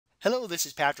Hello, this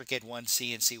is Patrick at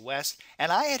OneCNC West,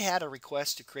 and I had a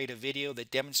request to create a video that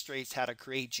demonstrates how to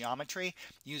create geometry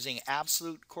using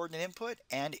absolute coordinate input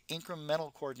and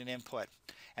incremental coordinate input.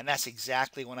 And that's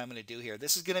exactly what I'm going to do here.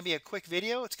 This is going to be a quick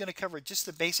video. It's going to cover just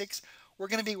the basics. We're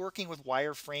going to be working with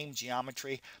wireframe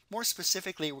geometry. More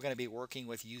specifically, we're going to be working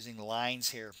with using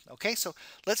lines here. Okay, so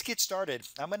let's get started.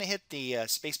 I'm going to hit the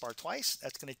spacebar twice.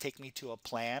 That's going to take me to a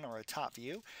plan or a top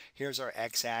view. Here's our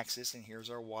x-axis and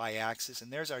here's our y-axis,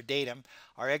 and there's our datum,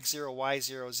 our x0,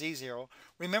 y0, z0.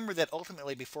 Remember that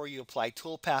ultimately before you apply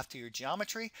toolpath to your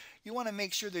geometry, you want to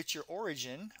make sure that your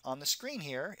origin on the screen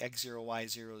here, x0,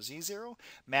 y0, z0,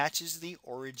 matches the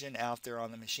origin out there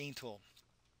on the machine tool.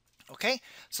 Okay,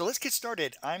 so let's get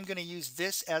started. I'm going to use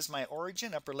this as my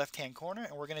origin, upper left hand corner,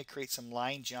 and we're going to create some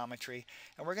line geometry,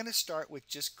 and we're going to start with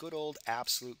just good old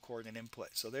absolute coordinate input.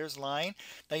 So there's line.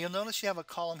 Now you'll notice you have a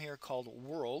column here called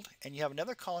world, and you have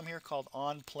another column here called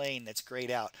on plane that's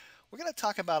grayed out. We're going to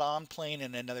talk about on plane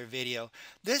in another video.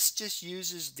 This just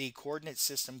uses the coordinate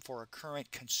system for a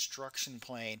current construction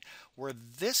plane, where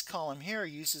this column here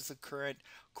uses the current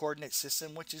coordinate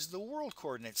system, which is the world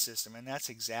coordinate system, and that's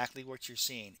exactly what you're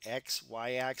seeing. X,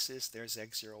 y axis, there's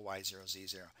x0, y0,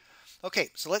 z0. Okay,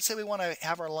 so let's say we want to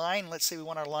have our line. Let's say we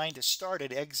want our line to start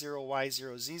at x0,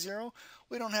 y0, z0.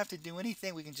 We don't have to do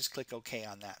anything. We can just click OK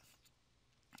on that.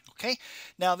 Okay,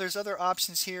 now there's other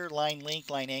options here, line length,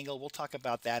 line angle. We'll talk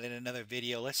about that in another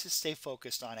video. Let's just stay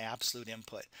focused on absolute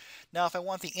input. Now if I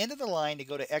want the end of the line to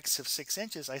go to x of 6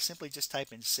 inches, I simply just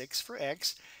type in 6 for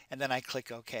x, and then I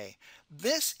click OK.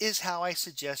 This is how I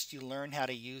suggest you learn how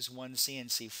to use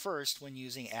OneCNC first when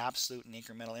using absolute and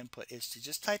incremental input, is to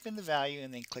just type in the value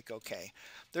and then click OK.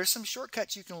 There's some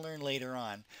shortcuts you can learn later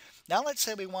on. Now let's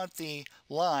say we want the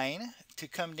line to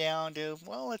come down to,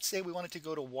 well, let's say we want it to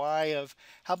go to y of,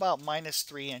 how about minus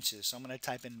 3 inches? So I'm going to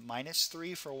type in minus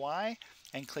 3 for y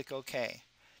and click OK.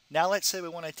 Now let's say we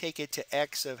want to take it to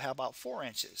x of, how about 4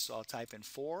 inches? So I'll type in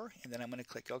 4 and then I'm going to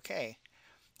click OK.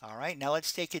 All right, now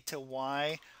let's take it to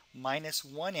y minus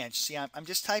 1 inch. See, I'm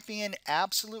just typing in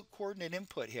absolute coordinate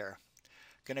input here.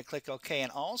 Going to click OK,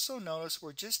 and also notice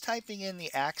we're just typing in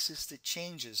the axis that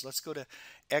changes. Let's go to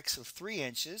x of 3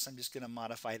 inches. I'm just going to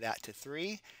modify that to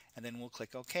 3, and then we'll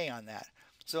click OK on that.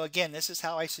 So again, this is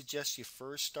how I suggest you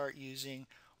first start using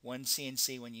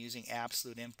OneCNC when using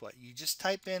absolute input. You just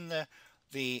type in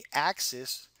the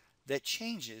axis that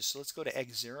changes. So let's go to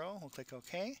x0. We'll click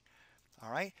OK.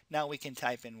 All right, now we can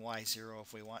type in y0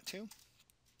 if we want to,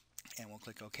 and we'll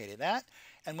click OK to that.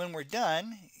 And when we're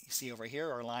done, you see over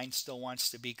here our line still wants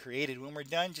to be created. When we're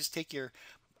done, just take your,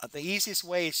 the easiest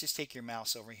way is just take your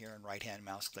mouse over here and right hand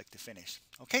mouse click to finish.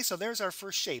 Okay, so there's our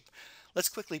first shape. Let's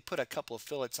quickly put a couple of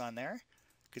fillets on there,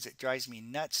 because it drives me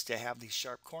nuts to have these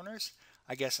sharp corners.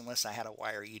 I guess unless I had a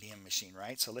wire EDM machine,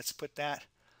 right? So let's put that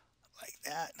like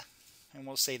that, and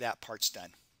we'll say that part's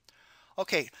done.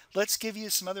 Okay, let's give you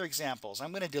some other examples.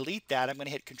 I'm going to delete that. I'm going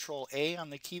to hit Control A on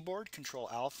the keyboard, Control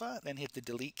Alpha, then hit the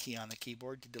delete key on the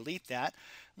keyboard to delete that.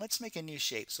 Let's make a new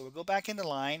shape. So we'll go back into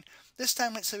line. This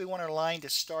time, let's say we want our line to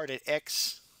start at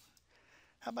x,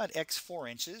 how about x 4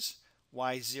 inches,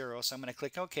 y 0. So I'm going to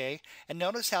click OK. And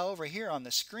notice how over here on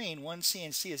the screen,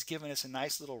 OneCNC has given us a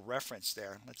nice little reference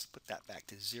there. Let's put that back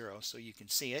to 0 so you can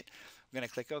see it. I'm going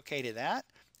to click OK to that.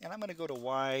 And I'm going to go to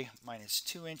y minus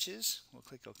 2 inches. We'll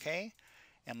click OK.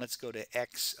 And let's go to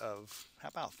x of, how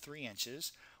about 3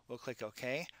 inches? We'll click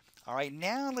OK. All right,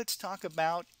 now let's talk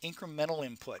about incremental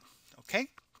input. Okay,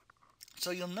 so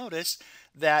you'll notice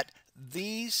that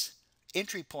these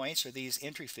entry points, or these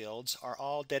entry fields, are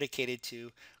all dedicated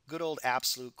to good old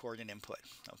absolute coordinate input.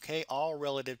 Okay, all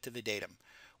relative to the datum.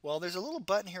 Well, there's a little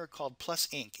button here called plus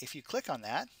ink. If you click on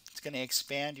that, it's going to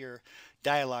expand your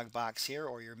dialog box here,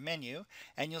 or your menu,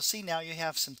 and you'll see now you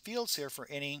have some fields here for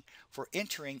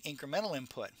entering incremental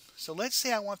input. So let's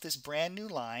say I want this brand new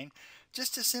line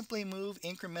just to simply move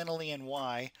incrementally in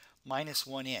y minus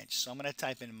 1 inch. So I'm going to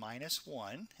type in minus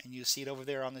 1, and you see it over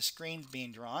there on the screen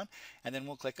being drawn, and then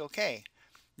we'll click OK.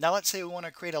 Now let's say we want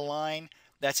to create a line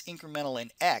that's incremental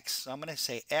in x. So I'm going to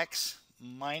say x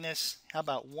minus, how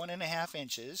about 1.5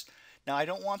 inches. Now I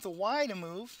don't want the y to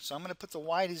move, so I'm going to put the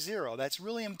y to 0. That's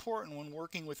really important when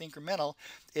working with incremental,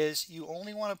 is you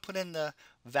only want to put in the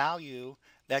value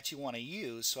that you want to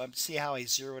use. So see how I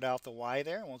zeroed out the y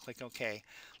there, and we'll click OK.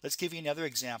 Let's give you another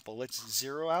example. Let's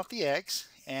zero out the x,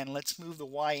 and let's move the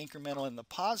y incremental in the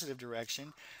positive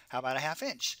direction. How about 1/2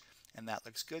 inch? And that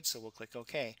looks good, so we'll click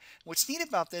OK. What's neat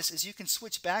about this is you can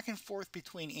switch back and forth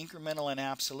between incremental and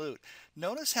absolute.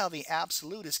 Notice how the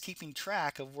absolute is keeping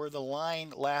track of where the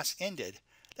line last ended.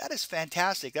 That is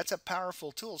fantastic. That's a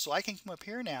powerful tool. So I can come up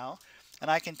here now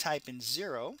and I can type in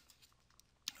 0.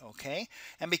 Okay,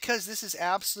 and because this is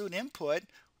absolute input,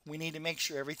 we need to make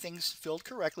sure everything's filled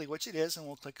correctly, which it is, and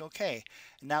we'll click OK.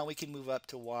 And now we can move up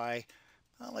to y.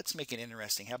 Well, let's make it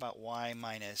interesting. How about y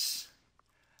minus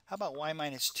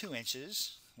 2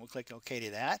 inches? We'll click OK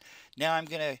to that. Now I'm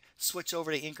going to switch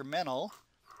over to incremental.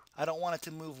 I don't want it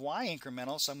to move y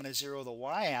incremental, so I'm going to zero the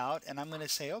y out, and I'm going to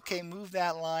say, okay, move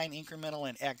that line incremental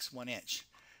in x 1 inch.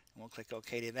 And we'll click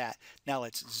OK to that. Now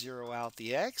let's zero out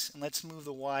the x, and let's move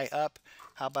the y up.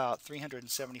 How about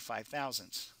 375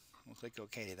 thousandths? We'll click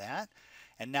OK to that.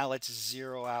 And now let's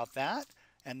zero out that,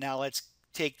 and now let's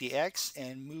take the x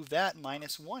and move that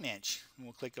minus 1 inch. And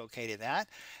we'll click OK to that.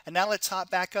 And now let's hop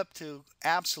back up to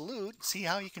absolute. See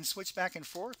how you can switch back and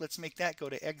forth? Let's make that go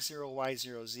to x0,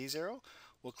 y0, z0.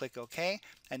 We'll click OK,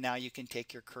 and now you can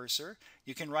take your cursor.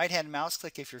 You can right-hand mouse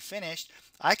click if you're finished.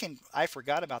 I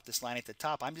forgot about this line at the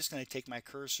top. I'm just going to take my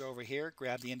cursor over here,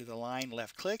 grab the end of the line,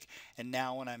 left click, and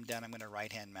now when I'm done, I'm going to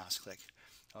right-hand mouse click.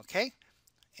 Okay,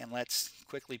 and let's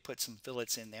quickly put some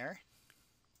fillets in there.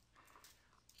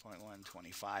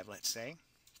 0.125, let's say.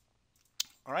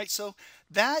 All right, so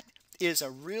that is a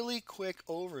really quick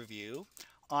overview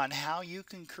on how you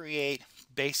can create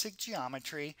basic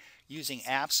geometry using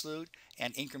absolute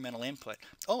and incremental input.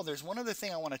 Oh, there's one other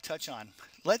thing I want to touch on.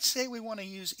 Let's say we want to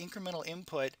use incremental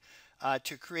input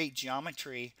to create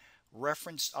geometry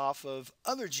referenced off of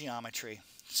other geometry.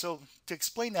 So to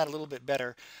explain that a little bit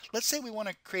better, let's say we want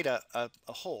to create a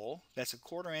hole that's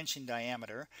 1/4 inch in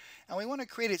diameter, and we want to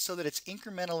create it so that it's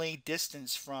incrementally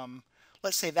distanced from,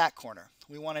 let's say, that corner.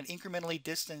 We want it incrementally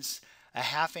distanced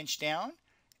 1/2 inch down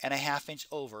and 1/2 inch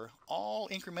over, all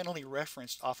incrementally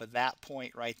referenced off of that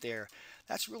point right there.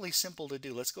 That's really simple to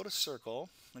do. Let's go to circle.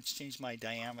 Let's change my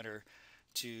diameter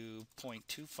to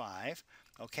 0.25.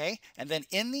 Okay, and then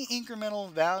in the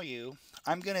incremental value,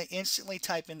 I'm going to instantly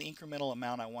type in the incremental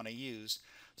amount I want to use.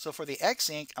 So for the X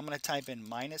ink, I'm going to type in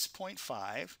minus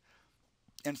 0.5,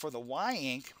 and for the Y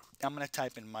ink, I'm going to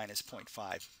type in minus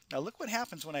 0.5. Now look what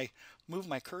happens when I move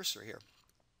my cursor here.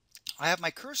 I have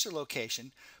my cursor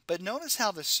location, but notice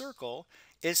how the circle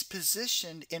is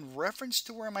positioned in reference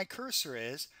to where my cursor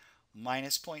is,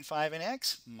 minus 0.5 in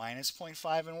X, minus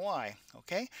 0.5 in Y.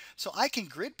 Okay, so I can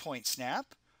grid point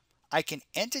snap, I can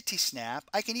entity snap,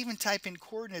 I can even type in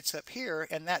coordinates up here,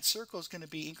 and that circle is going to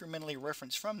be incrementally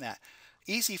referenced from that.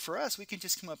 Easy for us, we can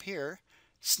just come up here,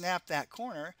 snap that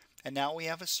corner, and now we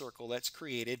have a circle that's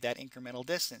created that incremental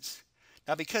distance.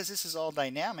 Now because this is all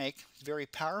dynamic, very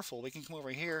powerful, we can come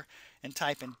over here and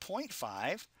type in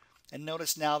 0.5, and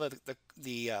notice now that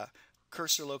the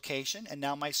cursor location, and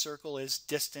now my circle is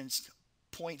distanced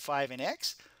 0.5 in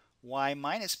X, Y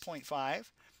minus 0.5,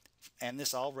 and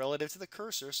this all relative to the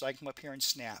cursor, so I can come up here and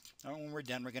snap. And when we're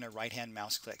done, we're going to right-hand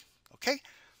mouse click. Okay?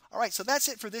 All right, so that's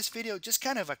it for this video. Just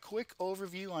kind of a quick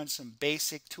overview on some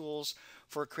basic tools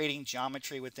for creating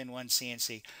geometry within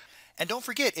OneCNC. And don't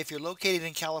forget, if you're located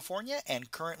in California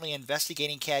and currently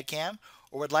investigating CAD/CAM,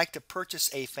 or would like to purchase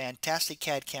a fantastic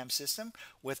CAD/CAM system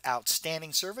with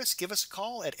outstanding service, give us a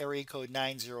call at area code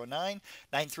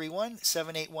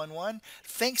 909-931-7811.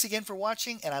 Thanks again for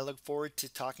watching, and I look forward to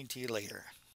talking to you later.